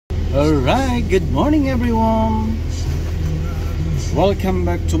Alright, good morning everyone. Welcome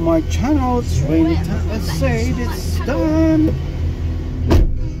back to my channel. It's rainy time. Let's say it's done.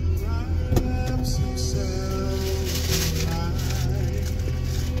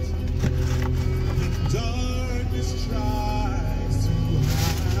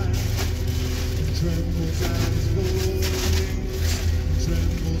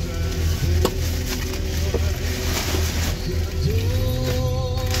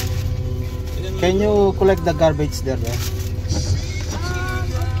 Can you collect the garbage there? Okay.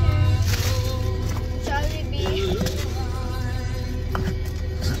 Jollibee.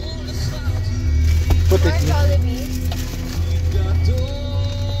 Put it Where's here. Jollibee?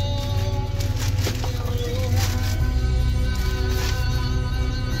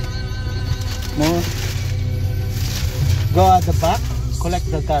 More. Go at the back, collect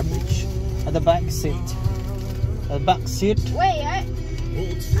the garbage. At the back seat. The back seat. Wait, I'm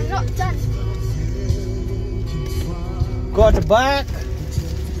not done. Go at the back.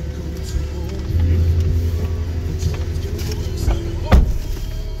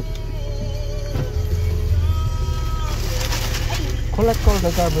 Collect all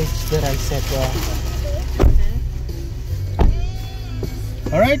the garbage that I said.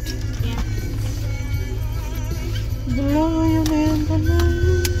 Alright?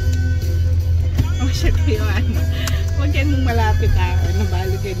 Oh, shit, yung ano. Huwag yan mong malapit ako.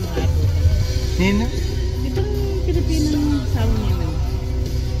 Nabalugin mo ako. Nina? Itong Pilipinang sawa niya naman.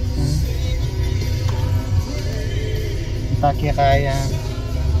 Pakikaya.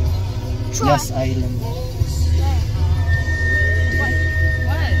 Truck. Yes Island. What?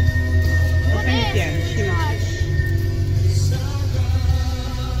 What Okay, is yan. trash?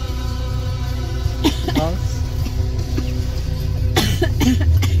 House?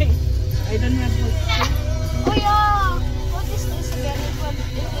 I don't have what. Oh yeah. What is this again? What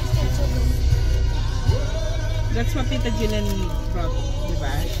is this to do? That's what Tita Jillian brought, diba?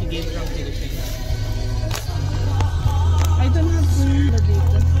 She gave from Philippines. I don't have food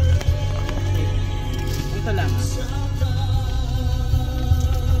dito. Wait. Ito lang.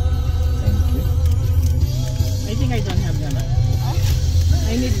 Thank you. I think I don't have naman.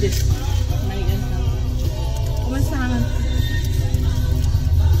 I need this. My kumansahan.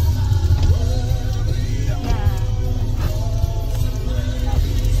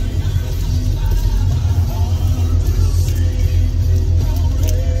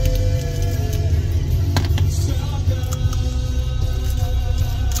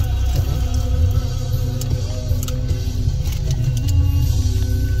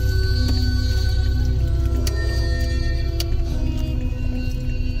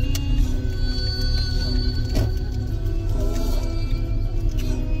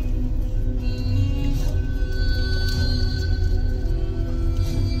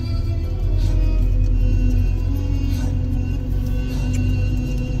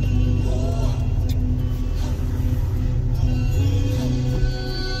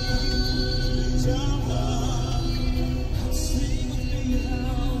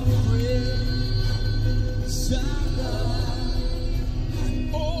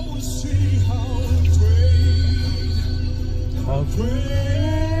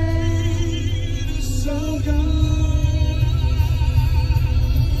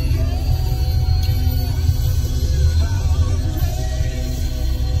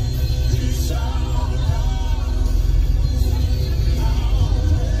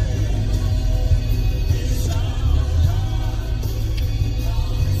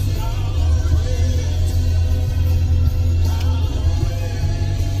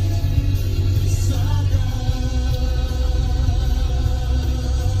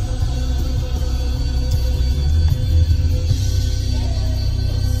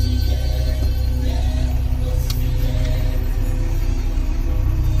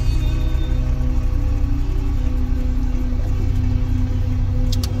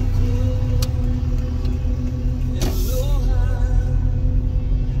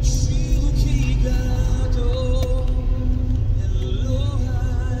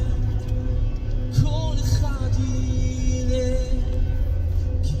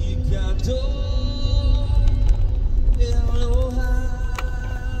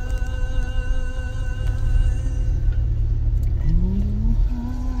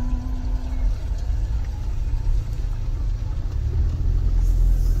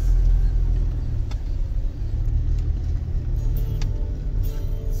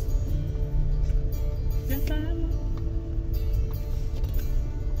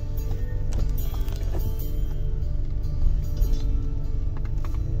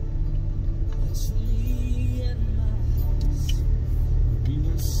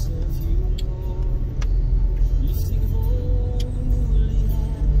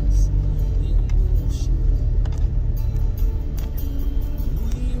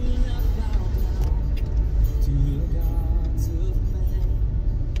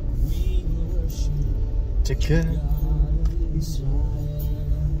 Tsaka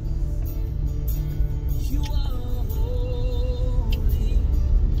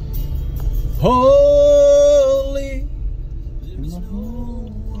holy.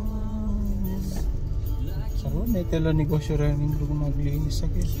 Saro, may tela negosyo rin yung maglinis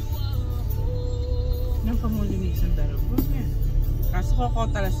agad. Nang pamulinis ang dalawa niya. Kaso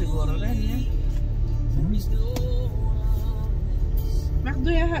kokota na siguro rin yan. Mac,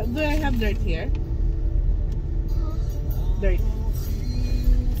 do I have dirt here? Dirt.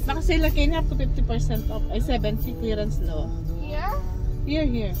 Nakasale kayo na up to 50% off. Ay, 70 clearance law. Here?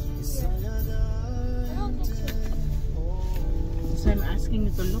 Here. I don't think so. So I'm asking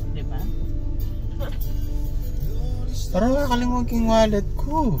you to look, di ba? Parang nakakalimang king wallet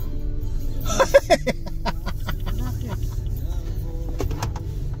ko.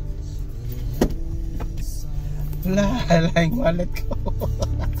 Wala yung wallet ko.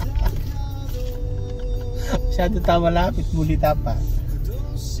 Masyado tama lapit, mulita pa.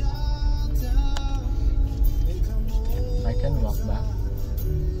 I can walk back.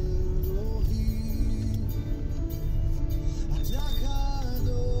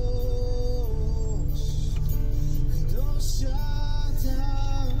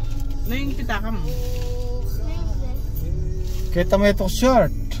 Ano yung pitaka mo? Kita mo itong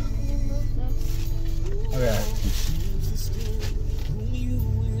short. Okay.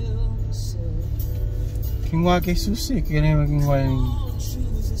 Kingwa kay Susi, kaya na magingwa yung...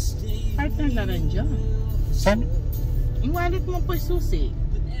 Partner na rin dyan. Saan? Yung wallet mo po susi.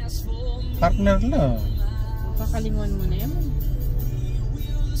 Partner lang. Kakalingon mo na yan.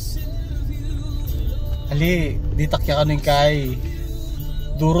 Ali, di takya ka nung kay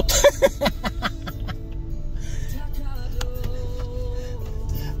durot.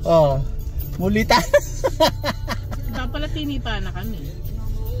 Oh, mulita. Diba pala tinipa na kami.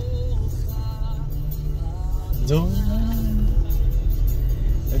 Doon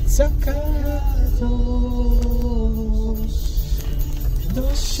at saka doon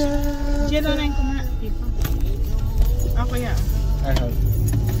siya. Diyan na rin ko na. Ako yan. I have.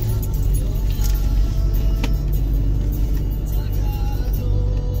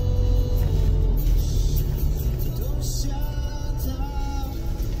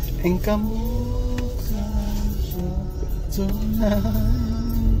 Ang kamukha siya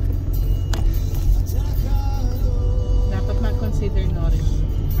Dapat mag-consider no rin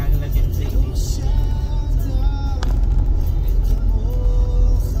maglagyan sa iyo.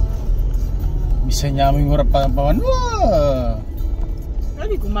 Bisa niya aming urap pa paman.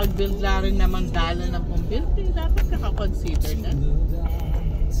 Hindi kung mag-build na rin naman dala ng pang-building, dapat kaka-consider na.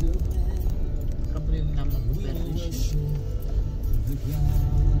 Kabrim na mag-build.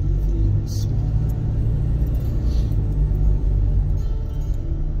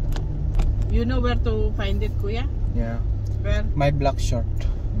 You know where to find it, kuya? Yeah. Where? My black shirt.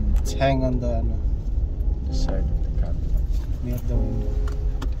 It's hang on the side of the car. Near the window.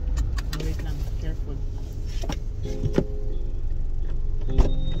 Wait lang, careful.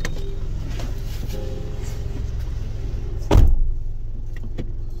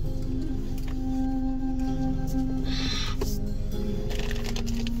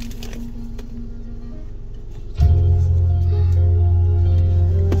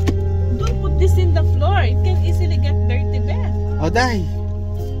 Don't put this in the floor. It can easily get dirty, Beth. Oh, die!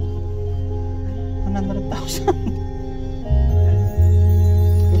 100,000.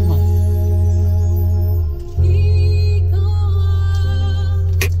 Pirma.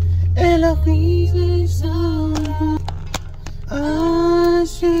 Ela quis